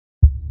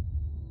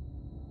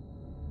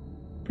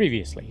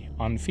Previously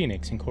on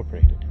Phoenix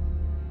Incorporated.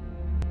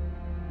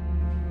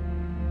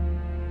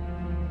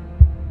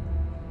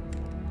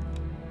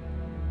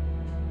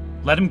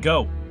 Let him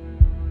go.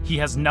 He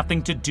has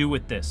nothing to do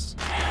with this.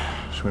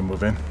 Should we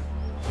move in?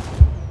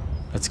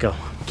 Let's go.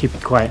 Keep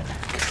it quiet.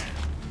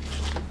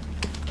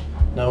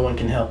 No one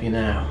can help you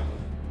now.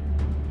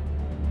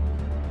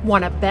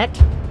 Wanna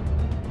bet?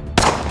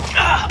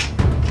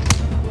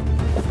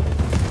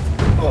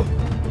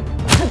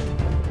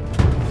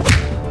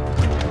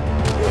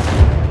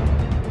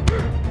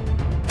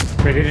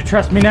 Ready to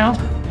trust me now?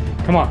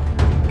 Come on.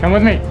 Come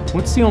with me.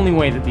 What's the only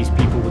way that these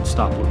people would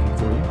stop looking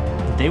for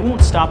you? They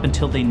won't stop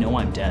until they know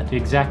I'm dead.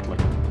 Exactly.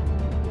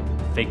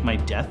 Fake my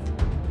death?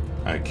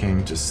 I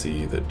came to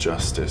see that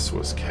justice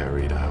was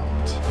carried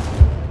out.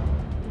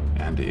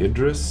 And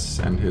Idris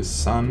and his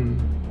son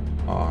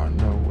are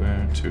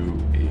nowhere to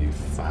be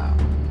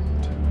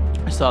found.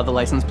 I saw the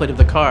license plate of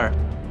the car.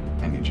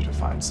 I need you to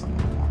find someone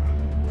for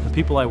me. The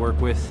people I work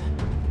with,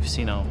 you've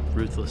seen how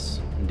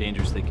ruthless and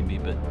dangerous they can be,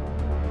 but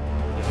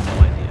you have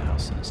no idea how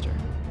sinister.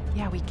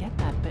 Yeah, we get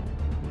that, but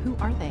who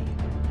are they?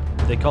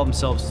 They call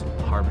themselves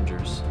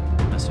Harbingers,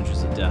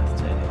 messengers of death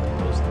to anyone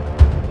who knows them.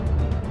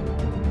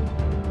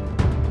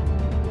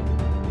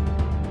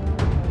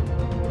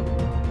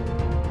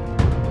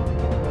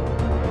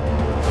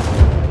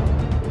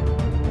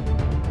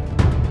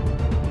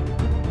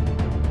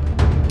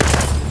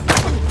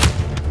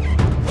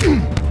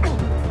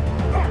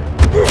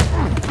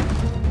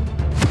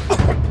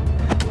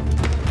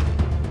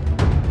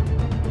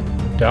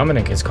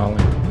 Dominic is calling.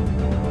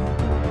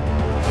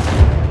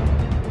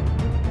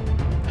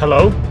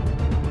 Hello?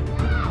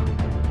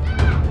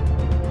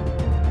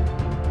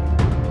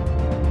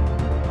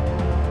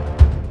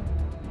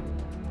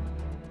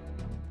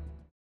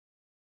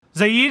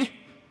 Zaid?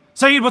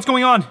 Zaid, what's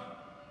going on?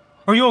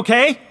 Are you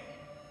okay?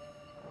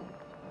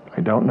 I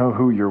don't know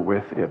who you're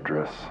with,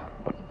 Idris,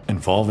 but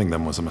Involving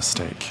them was a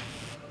mistake.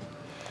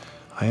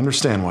 I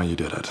understand why you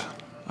did it.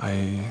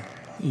 I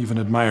even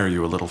admire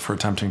you a little for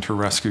attempting to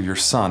rescue your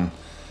son.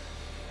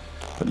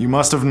 But you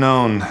must have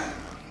known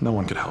no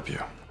one could help you.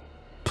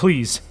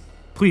 Please.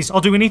 Please,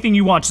 I'll do anything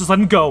you want. Just let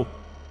him go.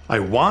 I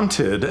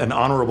wanted an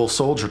honorable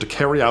soldier to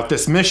carry out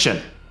this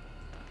mission.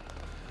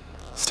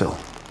 Still,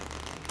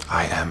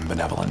 I am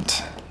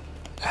benevolent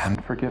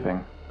and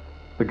forgiving.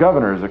 The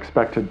governor is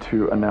expected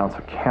to announce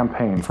a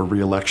campaign for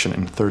re-election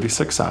in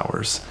 36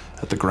 hours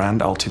at the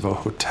Grand Altivo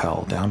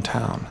Hotel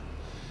downtown.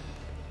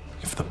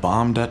 If the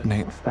bomb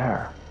detonates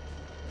there,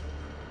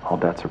 all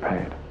debts are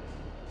paid.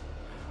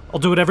 I'll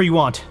do whatever you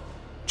want.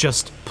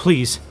 Just,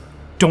 please,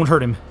 don't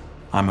hurt him.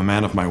 I'm a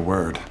man of my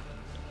word.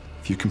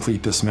 If you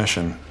complete this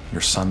mission, your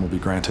son will be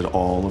granted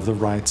all of the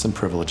rights and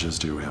privileges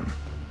due him.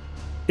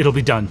 It'll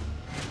be done.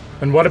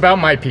 And what about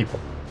my people?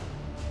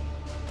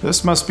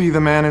 This must be the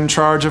man in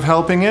charge of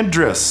helping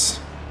Idris.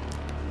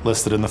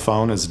 Listed in the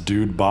phone as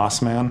Dude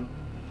Boss Man.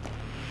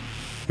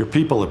 Your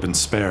people have been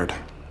spared.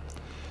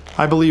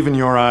 I believe in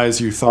your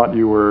eyes you thought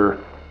you were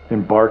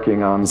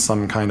embarking on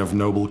some kind of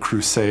noble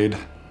crusade.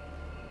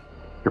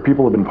 Your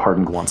people have been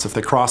pardoned Once, if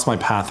they cross my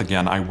path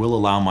again, I will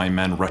allow my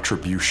men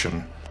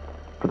retribution.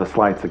 for the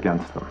slights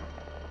against them.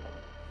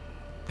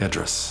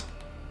 Idris.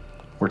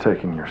 We're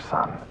taking your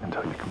son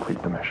until you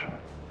complete the mission.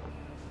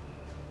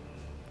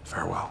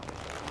 Farewell.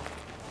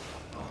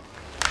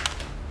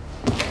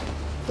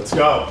 Let's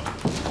go.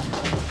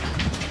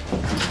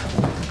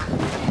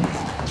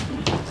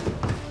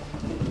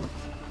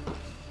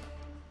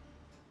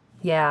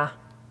 Yeah,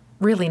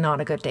 really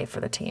not a good day for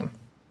the team.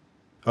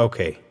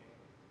 Okay.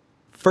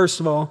 First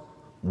of all,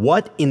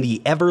 what in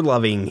the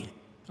ever-loving...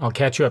 I'll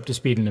catch you up to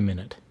speed in a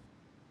minute.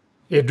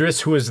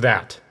 Idris, who is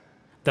that?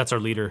 That's our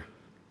leader.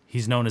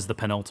 He's known as the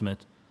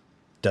penultimate.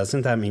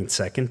 Doesn't that mean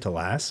second to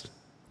last?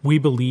 We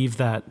believe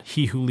that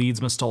he who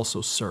leads must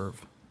also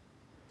serve.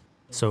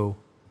 So,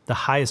 the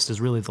highest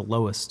is really the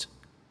lowest.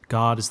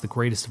 God is the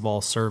greatest of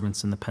all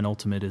servants, and the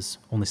penultimate is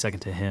only second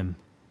to him.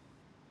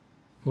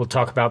 We'll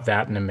talk about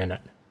that in a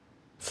minute.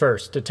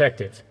 First,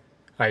 Detective,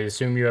 I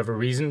assume you have a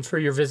reason for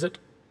your visit?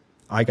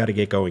 I gotta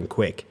get going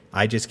quick.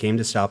 I just came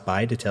to stop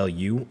by to tell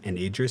you and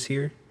Idris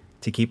here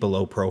to keep a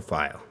low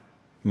profile.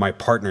 My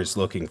partner's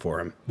looking for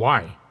him.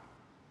 Why?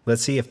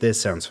 Let's see if this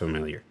sounds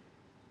familiar.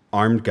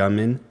 Armed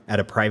gunmen at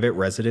a private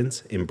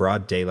residence in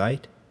broad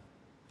daylight?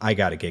 I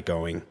gotta get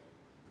going.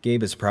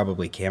 Gabe has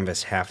probably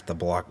canvassed half the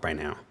block by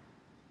now.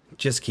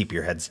 Just keep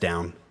your heads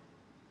down.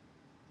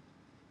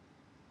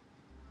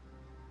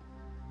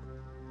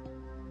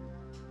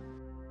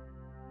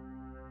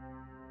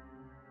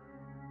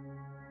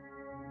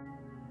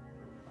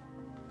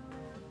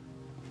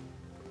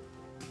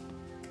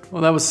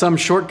 Well, that was some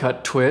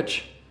shortcut,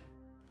 Twitch.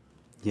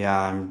 Yeah,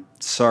 I'm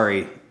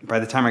sorry. By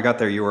the time I got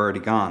there, you were already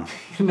gone.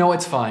 No,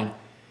 it's fine.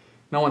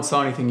 No one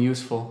saw anything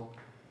useful.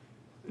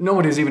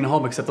 Nobody's even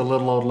home except the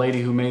little old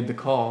lady who made the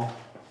call.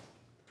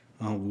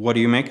 What do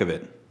you make of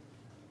it?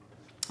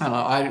 I don't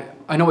know,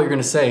 I know what you're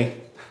gonna say.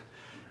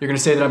 You're gonna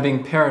say that I'm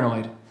being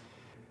paranoid.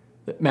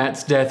 That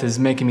Matt's death is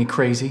making me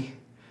crazy.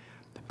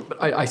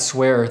 But I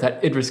swear,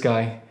 that Idris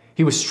guy,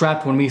 He was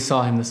strapped when we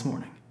saw him this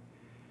morning.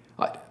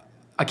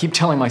 I keep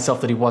telling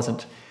myself that he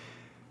wasn't,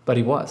 but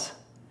he was.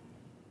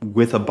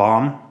 With a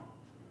bomb?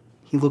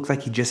 He looked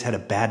like he just had a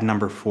bad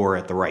number 4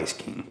 at the Rice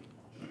King.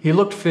 He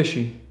looked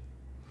fishy.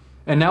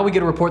 And now we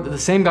get a report that the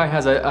same guy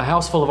has a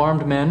house full of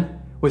armed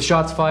men with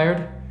shots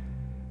fired.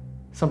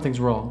 Something's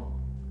wrong.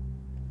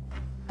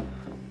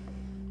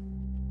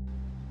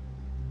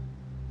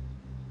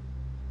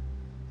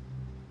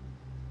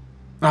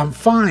 I'm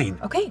fine.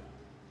 Okay.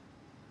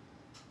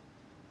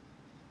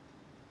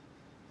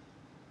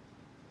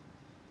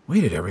 We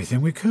did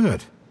everything we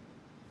could.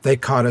 They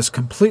caught us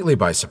completely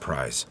by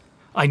surprise.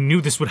 I knew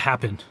this would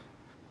happen.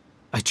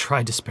 I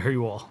tried to spare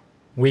you all.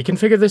 We can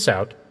figure this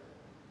out.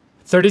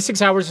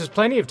 36 hours is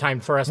plenty of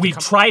time for us to We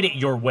tried it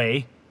your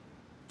way.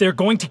 They're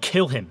going to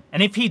kill him.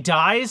 And if he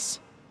dies,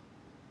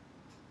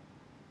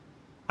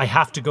 I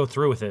have to go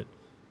through with it.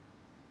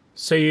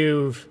 So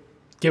you've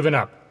given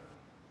up?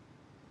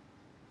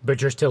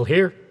 But you're still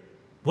here?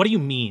 What do you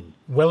mean?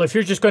 Well, if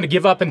you're just going to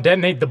give up and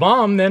detonate the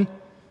bomb, then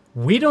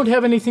we don't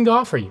have anything to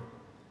offer you.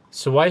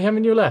 So why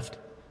haven't you left?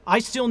 I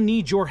still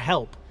need your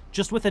help,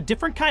 just with a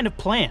different kind of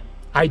plan.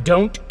 I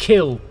don't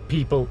kill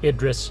people,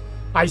 Idris.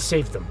 I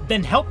save them.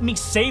 Then help me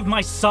save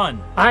my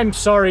son. I'm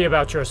sorry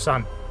about your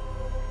son.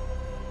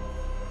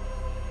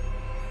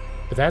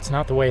 But that's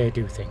not the way I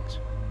do things.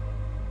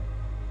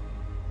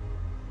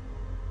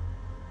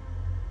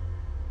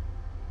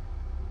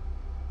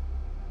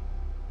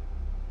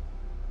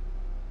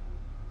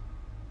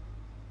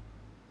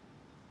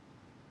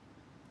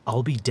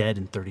 I'll be dead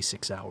in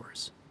 36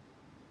 hours.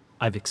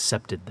 I've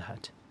accepted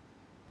that.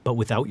 But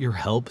without your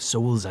help, so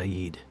will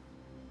Zaid.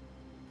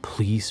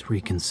 Please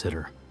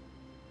reconsider.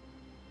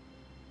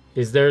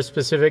 Is there a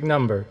specific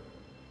number?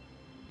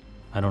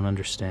 I don't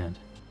understand.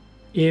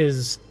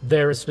 Is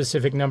there a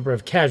specific number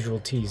of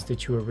casualties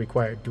that you are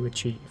required to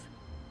achieve?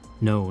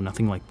 No,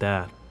 nothing like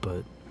that,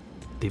 but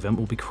the event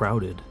will be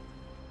crowded.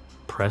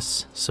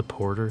 Press,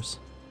 supporters.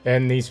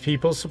 And these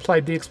people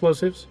supplied the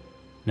explosives?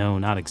 No,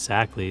 not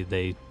exactly.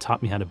 They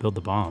taught me how to build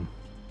the bomb.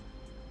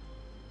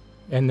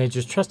 And they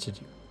just trusted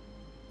you?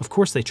 Of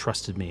course they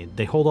trusted me.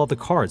 They hold all the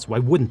cards. Why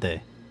wouldn't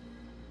they?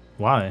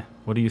 Why?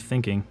 What are you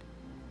thinking?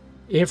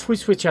 If we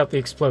switch out the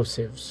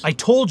explosives... I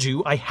told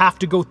you I have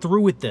to go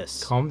through with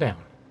this. Calm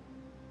down.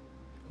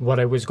 What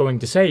I was going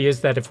to say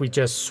is that if we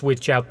just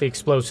switch out the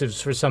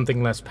explosives for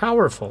something less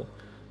powerful,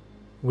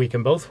 we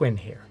can both win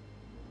here.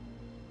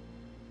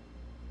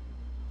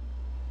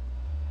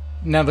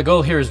 Now the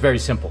goal here is very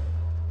simple.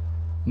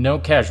 No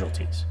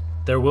casualties.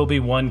 There will be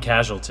one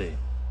casualty.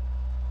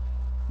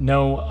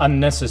 No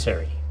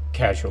unnecessary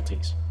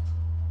casualties.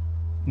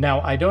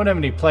 Now, I don't have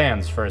any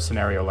plans for a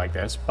scenario like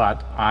this,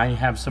 but I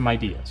have some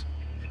ideas.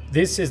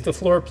 This is the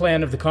floor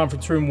plan of the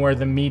conference room where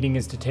the meeting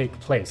is to take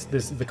place.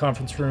 This is the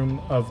conference room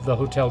of the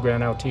Hotel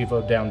Gran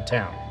Altivo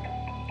downtown.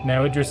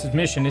 Now, Idris's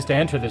mission is to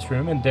enter this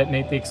room and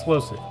detonate the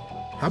explosive.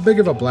 How big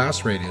of a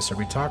blast radius are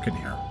we talking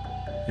here?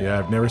 Yeah,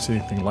 I've never seen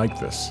anything like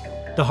this.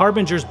 The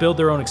Harbingers build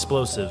their own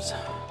explosives.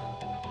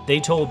 They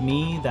told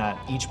me that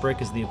each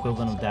brick is the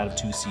equivalent of that of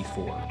 2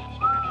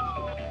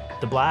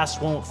 C4. The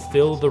blast won't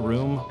fill the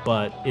room,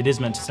 but it is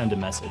meant to send a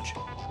message.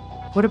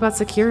 What about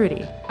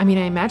security? I mean,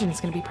 I imagine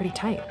it's going to be pretty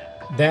tight.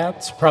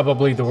 That's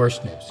probably the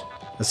worst news.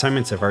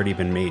 Assignments have already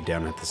been made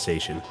down at the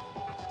station.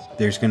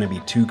 There's going to be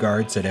 2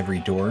 guards at every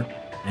door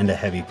and a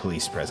heavy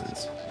police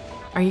presence.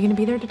 Are you going to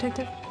be there,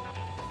 Detective?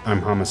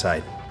 I'm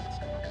homicide.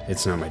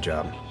 It's not my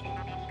job.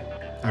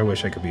 I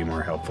wish I could be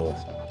more helpful.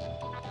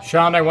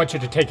 Sean, I want you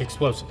to take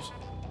explosives.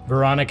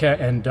 Veronica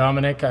and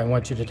Dominic, I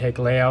want you to take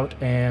layout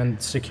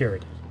and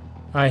security.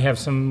 I have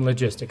some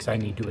logistics I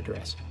need to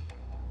address.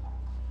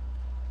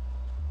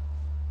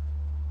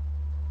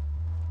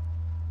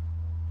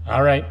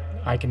 All right,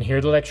 I can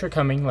hear the lecture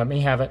coming. Let me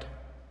have it.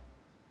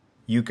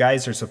 You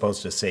guys are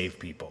supposed to save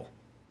people.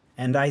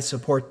 And I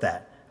support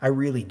that. I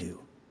really do.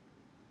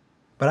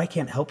 But I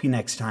can't help you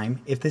next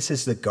time if this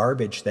is the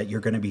garbage that you're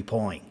going to be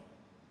pulling.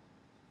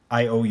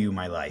 I owe you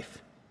my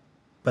life.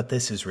 But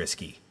this is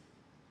risky.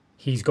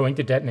 He's going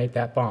to detonate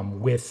that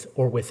bomb with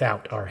or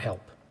without our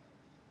help.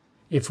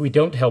 If we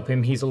don't help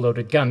him, he's a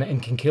loaded gun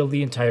and can kill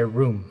the entire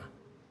room.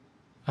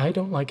 I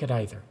don't like it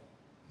either.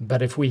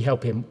 But if we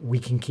help him, we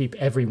can keep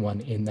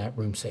everyone in that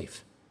room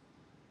safe.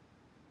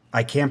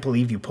 I can't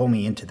believe you pull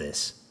me into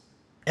this.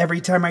 Every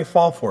time I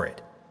fall for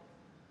it.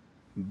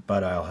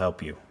 But I'll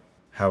help you,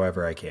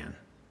 however I can.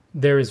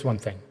 There is one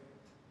thing.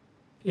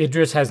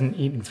 Idris hasn't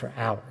eaten for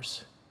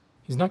hours.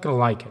 He's not going to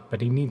like it,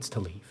 but he needs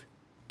to leave.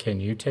 Can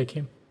you take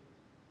him?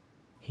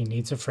 He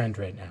needs a friend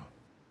right now.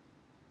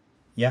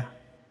 Yeah,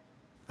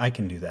 I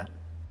can do that.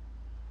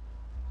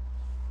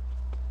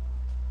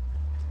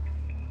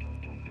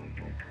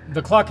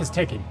 The clock is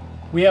ticking.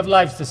 We have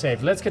lives to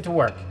save. Let's get to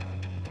work.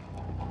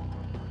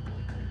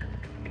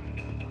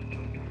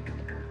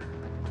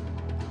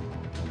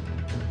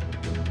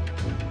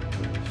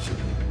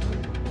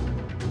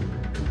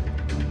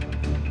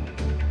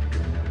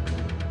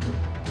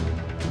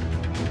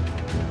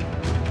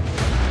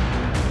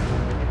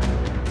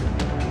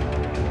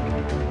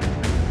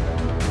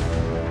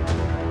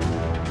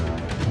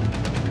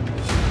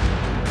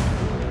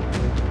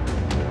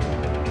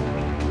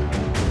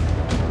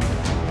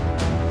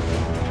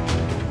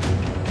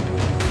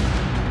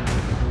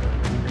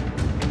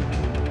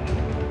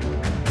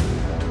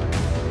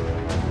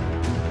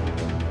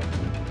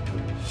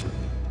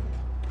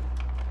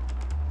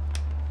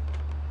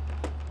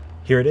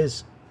 Here it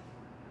is.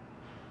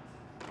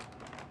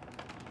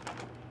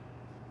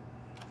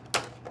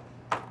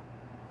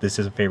 This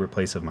is a favorite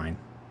place of mine.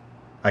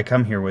 I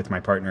come here with my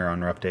partner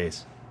on rough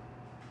days.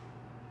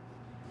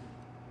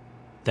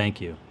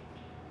 Thank you.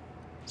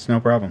 It's no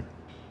problem.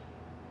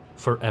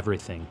 For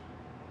everything.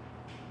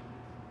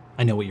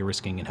 I know what you're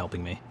risking in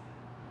helping me.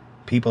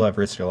 People have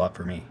risked a lot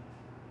for me.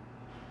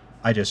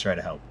 I just try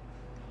to help.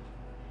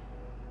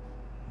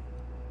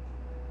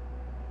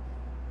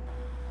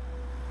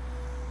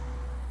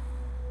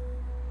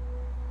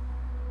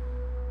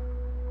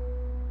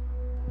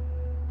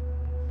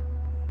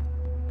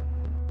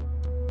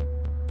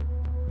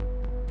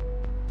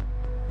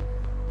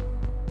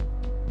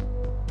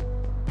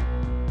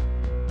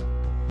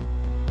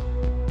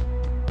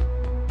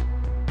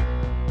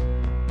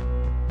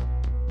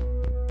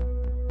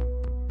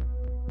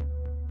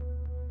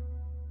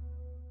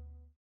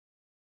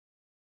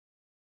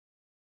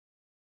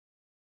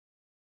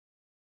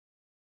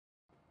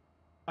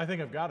 I think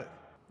I've got it.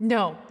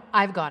 No,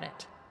 I've got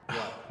it.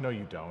 No,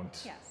 you don't.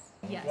 Yes.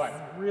 Yes. What?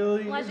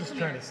 Really? Well, You're just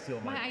trying to steal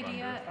my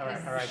idea thunder.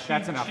 is... All right,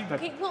 that's enough.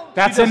 Okay, well,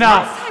 That's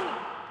enough!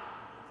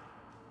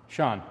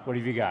 Sean, what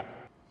have you got?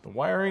 The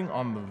wiring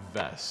on the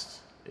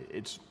vest,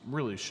 it's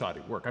really shoddy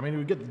work. I mean, it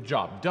would get the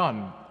job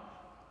done,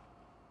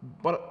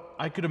 but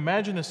I could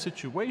imagine a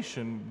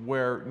situation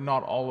where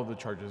not all of the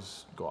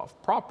charges go off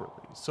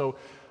properly. So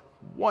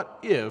what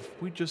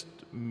if we just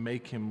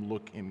make him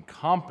look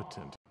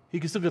incompetent? He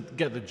could still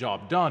get the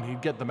job done.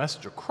 He'd get the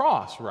message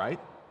across, right?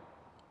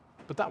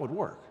 But that would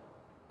work.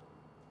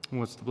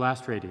 What's the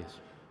blast radius?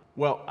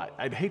 Well,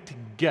 I'd hate to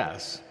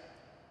guess,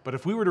 but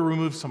if we were to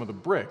remove some of the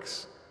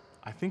bricks,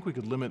 I think we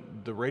could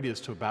limit the radius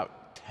to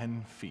about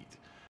 10 feet.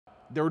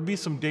 There would be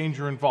some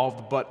danger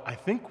involved, but I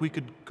think we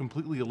could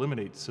completely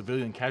eliminate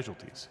civilian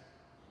casualties.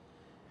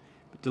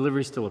 But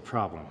delivery's still a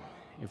problem.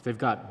 If they've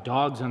got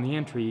dogs on the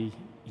entry,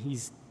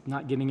 he's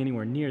not getting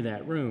anywhere near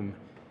that room.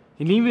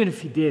 And even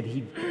if he did,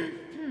 he'd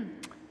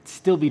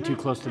still be too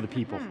close to the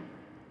people.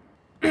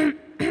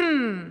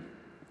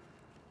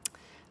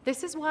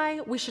 This is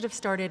why we should have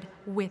started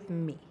with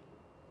me.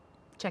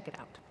 Check it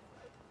out.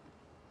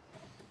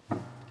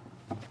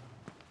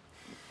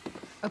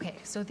 Okay,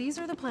 so these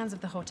are the plans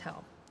of the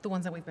hotel, the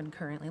ones that we've been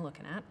currently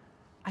looking at.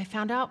 I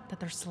found out that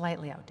they're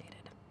slightly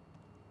outdated.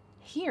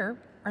 Here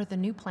are the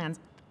new plans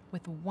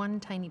with one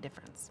tiny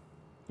difference.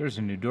 There's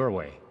a new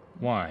doorway.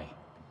 Why?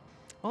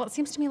 Well, it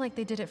seems to me like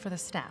they did it for the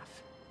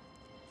staff.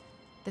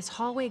 This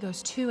hallway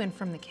goes to and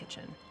from the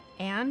kitchen,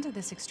 and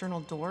this external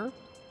door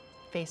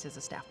faces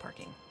the staff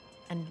parking.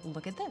 And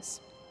look at this.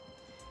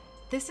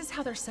 This is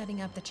how they're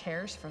setting up the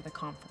chairs for the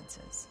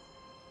conferences.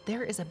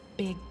 There is a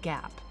big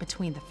gap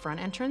between the front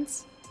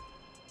entrance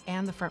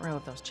and the front row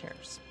of those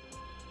chairs.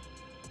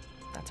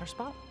 That's our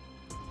spot.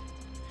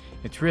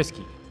 It's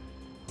risky,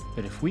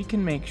 but if we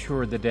can make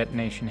sure the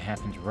detonation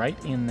happens right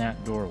in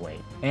that doorway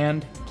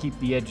and keep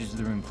the edges of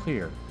the room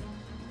clear,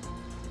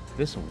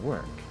 this'll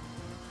work.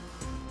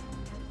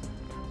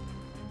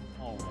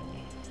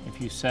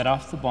 If you set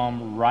off the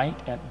bomb right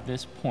at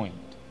this point,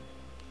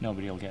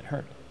 nobody will get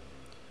hurt.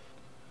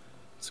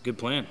 It's a good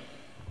plan.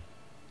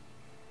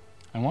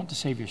 I want to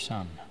save your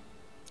son.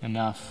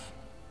 Enough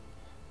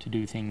to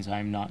do things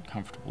I'm not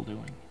comfortable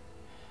doing.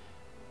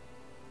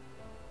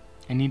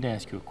 I need to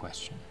ask you a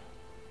question.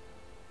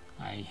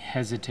 I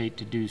hesitate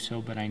to do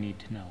so, but I need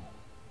to know.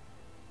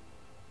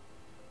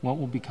 What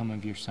will become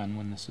of your son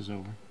when this is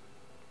over?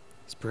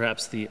 It's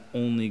perhaps the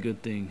only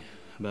good thing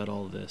about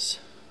all of this.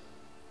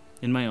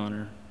 In my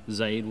honor,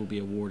 Zaid will be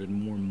awarded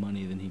more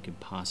money than he could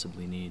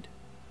possibly need.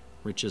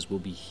 Riches will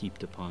be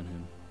heaped upon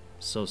him.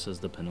 So says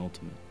the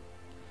penultimate.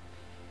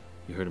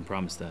 You heard him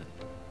promise that.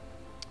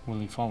 Will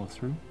he follow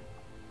through?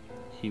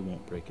 He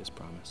won't break his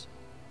promise.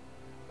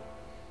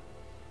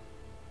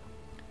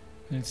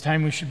 Then it's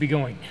time we should be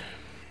going.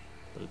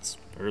 But it's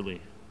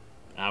early.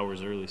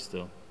 Hours early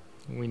still.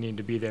 We need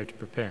to be there to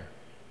prepare.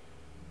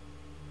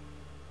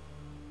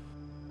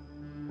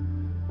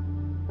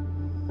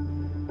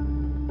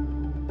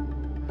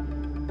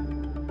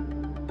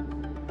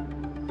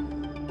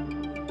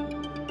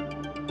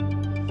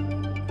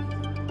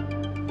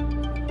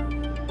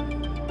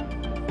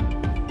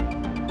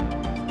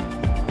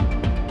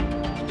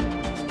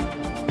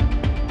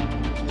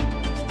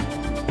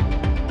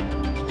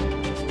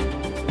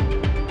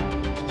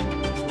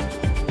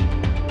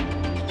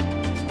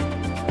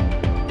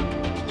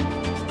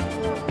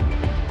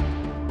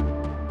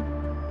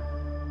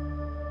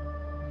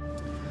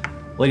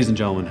 Ladies and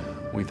gentlemen,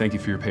 we thank you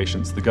for your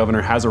patience. The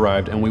governor has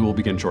arrived and we will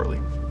begin shortly.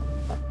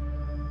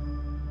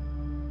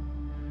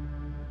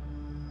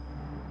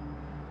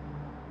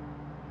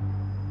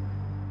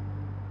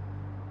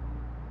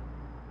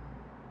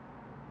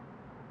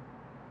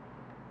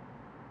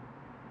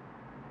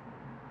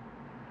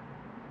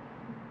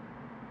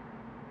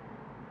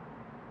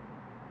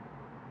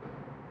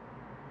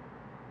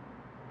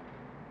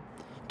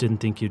 Didn't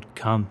think you'd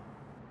come.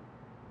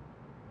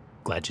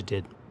 Glad you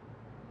did.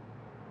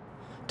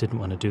 Didn't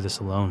want to do this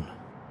alone.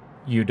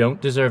 You don't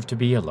deserve to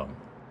be alone.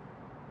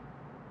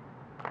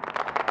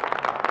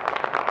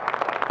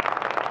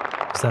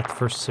 Is that the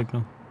first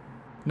signal?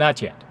 Not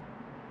yet.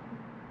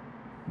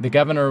 The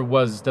governor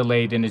was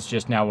delayed and is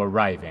just now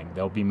arriving.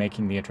 They'll be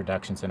making the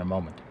introductions in a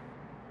moment.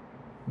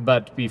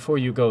 But before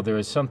you go, there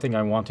is something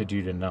I wanted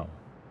you to know.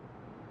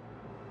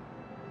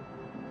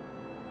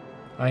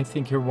 I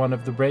think you're one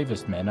of the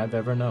bravest men I've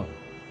ever known.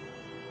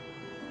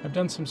 I've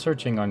done some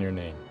searching on your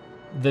name.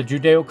 The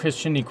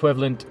Judeo-Christian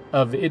equivalent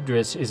of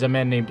Idris is a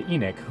man named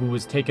Enoch who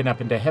was taken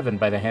up into heaven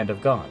by the hand of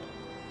God.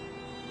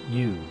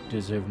 You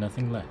deserve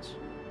nothing less.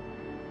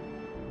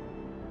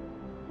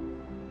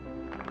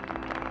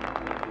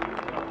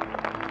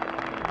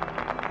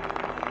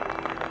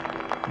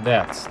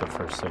 That's the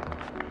first signal.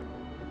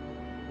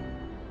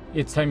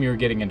 It's time you were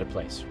getting into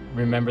place.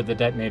 Remember, the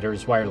detonator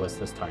is wireless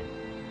this time.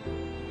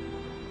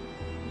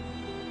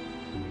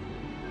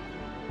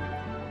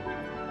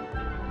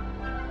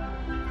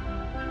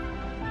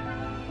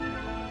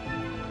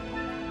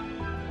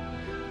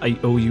 I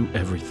owe you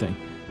everything.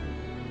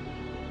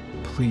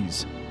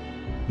 Please,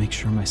 make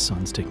sure my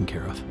son's taken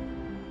care of.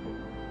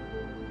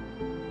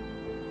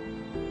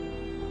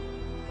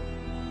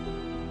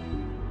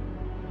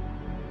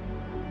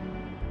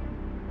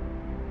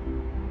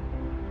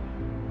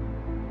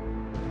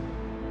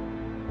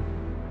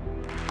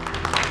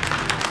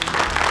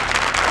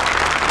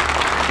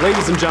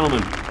 Ladies and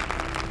gentlemen,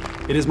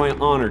 it is my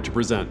honor to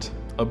present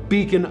a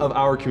beacon of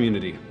our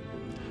community.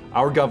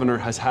 Our governor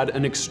has had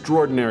an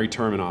extraordinary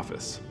term in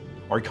office.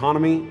 Our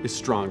economy is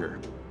stronger.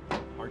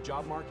 Our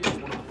job market is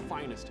one of the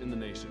finest in the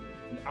nation.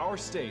 And our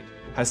state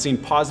has seen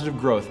positive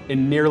growth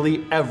in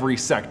nearly every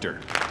sector.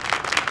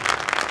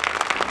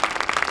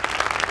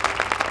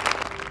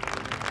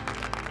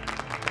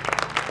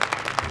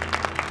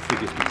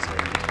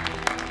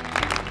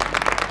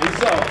 And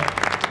so,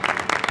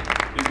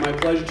 it is my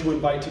pleasure to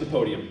invite to the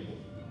podium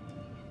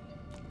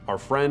our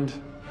friend,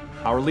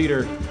 our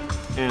leader,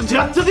 and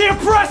death to the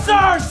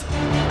oppressors!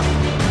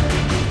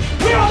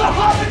 We are the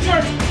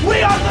Harbingers!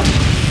 We are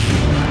the...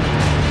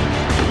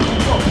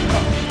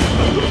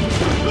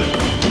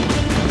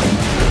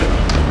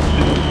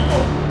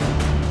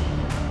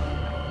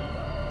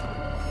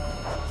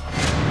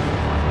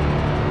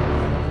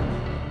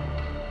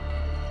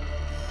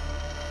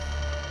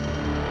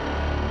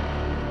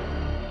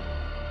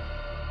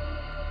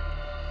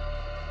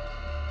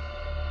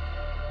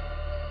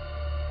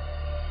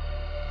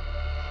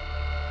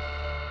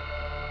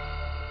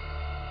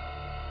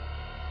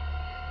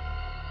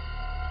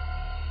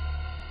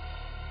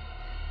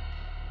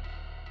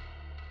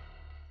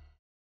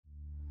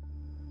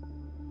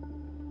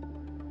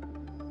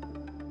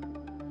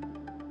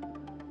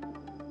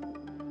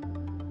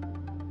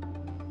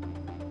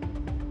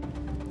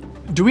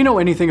 Do we know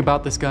anything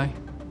about this guy?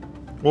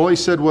 All he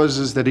said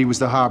was that he was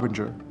the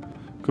Harbinger.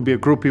 Could be a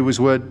group he was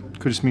with,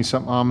 could just mean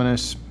something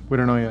ominous. We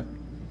don't know yet.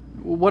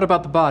 What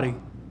about the body?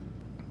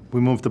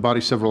 We moved the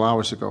body several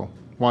hours ago.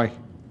 Why?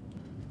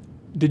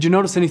 Did you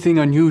notice anything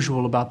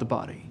unusual about the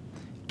body?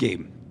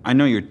 Gabe, I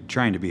know you're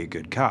trying to be a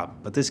good cop,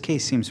 but this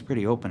case seems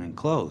pretty open and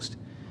closed.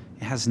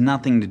 It has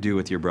nothing to do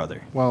with your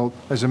brother. Well,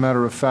 as a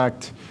matter of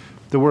fact,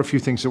 there were a few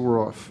things that were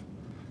off.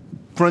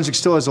 Forensics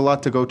still has a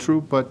lot to go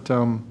through, but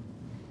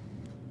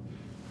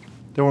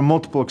there were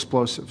multiple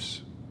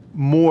explosives.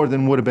 More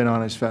than would have been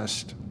on his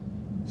vest.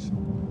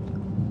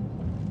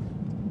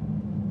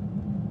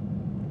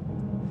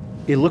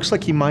 It looks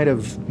like he might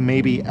have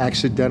maybe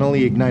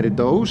accidentally ignited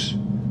those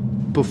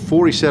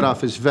before he set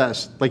off his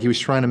vest, like he was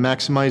trying to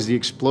maximize the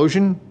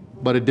explosion,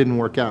 but it didn't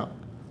work out.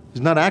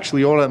 There's not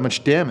actually all that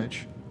much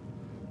damage.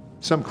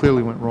 Something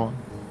clearly went wrong.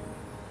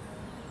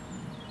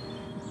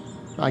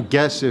 I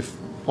guess if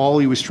all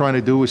he was trying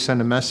to do was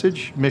send a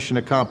message, mission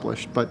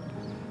accomplished, but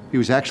if he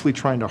was actually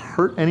trying to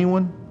hurt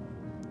anyone,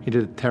 he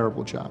did a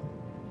terrible job.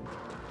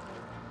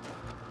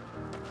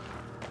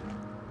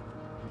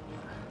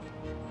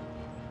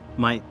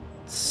 My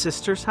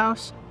sister's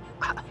house?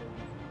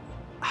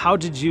 How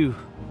did you...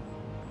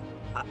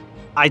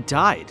 I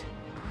died.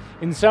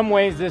 In some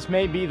ways, this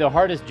may be the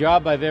hardest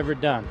job I've ever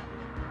done.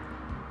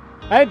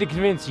 I had to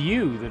convince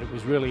you that it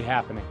was really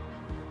happening.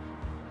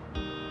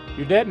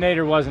 Your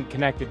detonator wasn't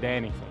connected to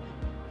anything.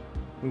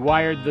 We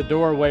wired the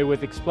doorway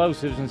with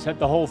explosives and set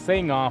the whole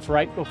thing off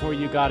right before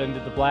you got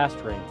into the blast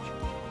range.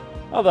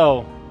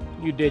 Although,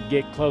 you did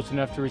get close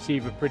enough to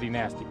receive a pretty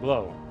nasty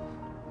blow.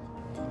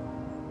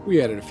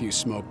 We added a few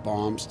smoke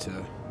bombs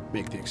to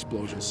make the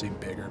explosion seem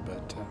bigger,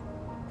 but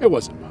it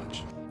wasn't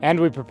much. And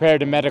we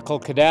prepared a medical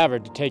cadaver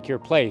to take your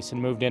place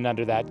and moved in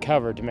under that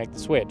cover to make the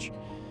switch.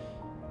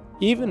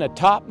 Even a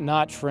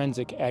top-notch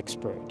forensic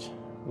expert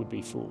would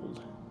be fooled.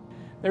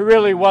 There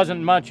really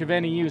wasn't much of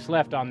any use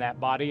left on that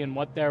body, and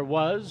what there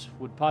was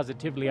would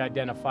positively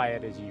identify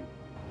it as you.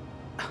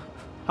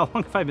 How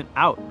long have I been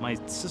out? My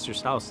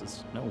sister's house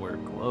is nowhere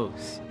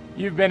close.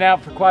 You've been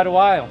out for quite a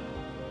while.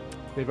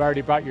 They've already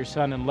brought your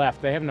son and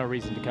left. They have no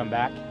reason to come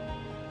back.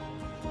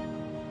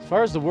 As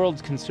far as the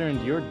world's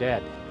concerned, you're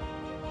dead.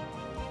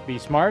 Be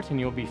smart and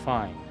you'll be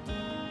fine.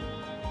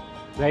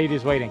 Zaid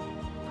is waiting.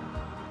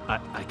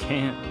 I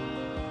can't.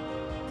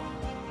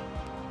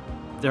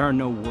 There are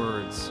no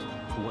words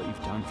for what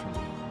you've done for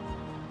me.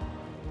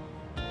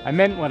 I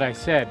meant what I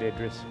said,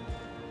 Idris.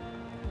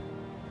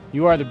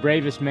 You are the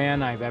bravest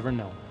man I've ever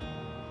known,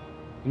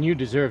 and you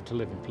deserve to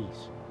live in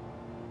peace.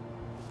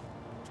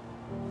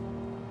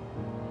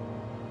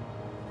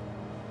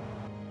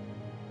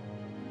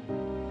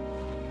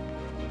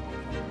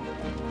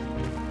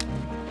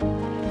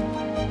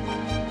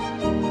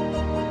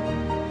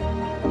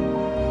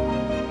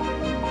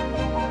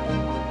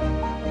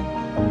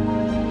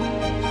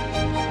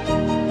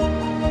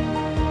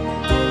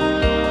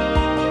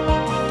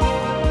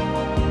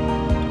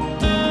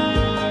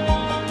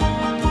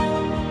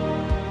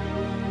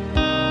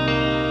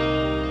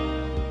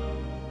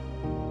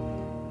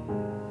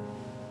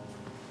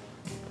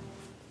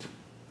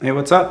 Hey,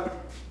 what's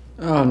up?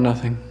 Oh,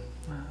 nothing.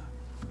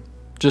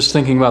 Just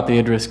thinking about the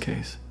Idris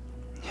case.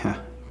 Yeah,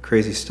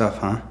 crazy stuff,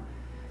 huh?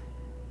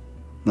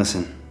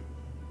 Listen,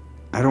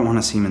 I don't want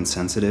to seem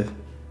insensitive.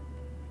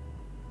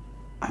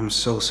 I'm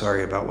so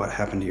sorry about what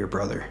happened to your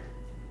brother.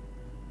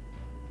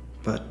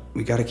 But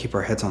we gotta keep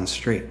our heads on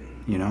straight,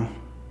 you know?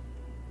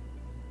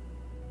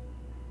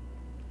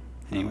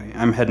 Anyway,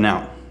 I'm heading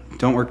out.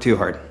 Don't work too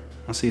hard.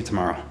 I'll see you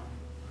tomorrow.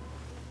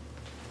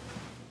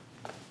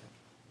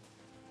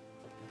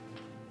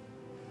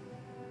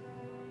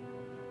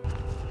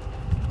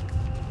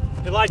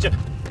 Elijah,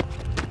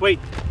 wait.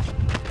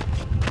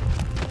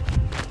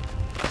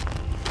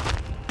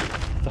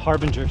 The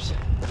Harbingers.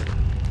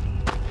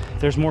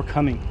 There's more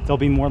coming. There'll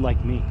be more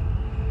like me.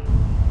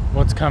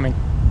 What's coming?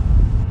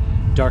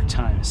 Dark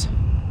times.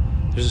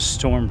 There's a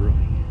storm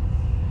brewing.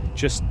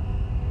 Just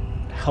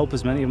help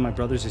as many of my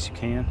brothers as you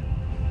can.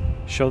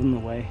 Show them the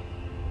way.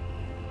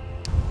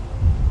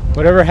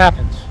 Whatever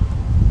happens,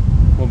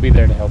 we'll be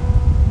there to help.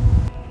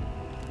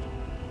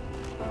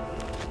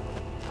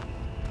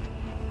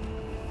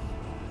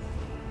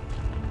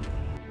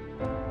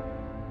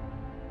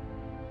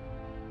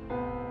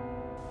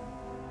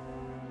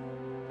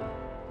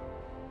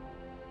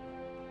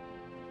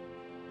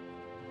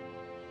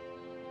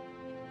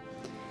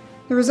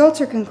 The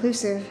results are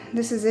conclusive.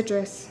 This is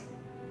Idris.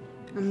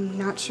 I'm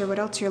not sure what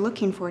else you're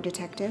looking for,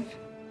 Detective.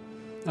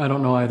 I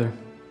don't know either.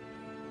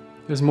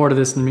 There's more to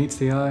this than meets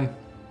the eye.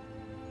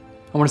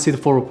 I want to see the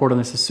full report on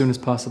this as soon as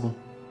possible.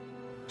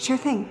 Sure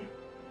thing.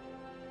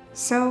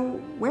 So,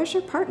 where's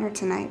your partner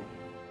tonight?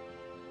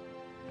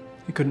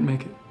 He couldn't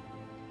make it.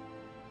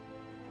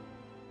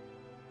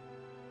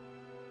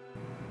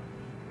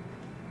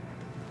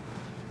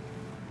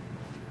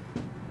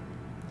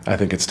 I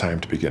think it's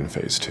time to begin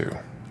phase 2.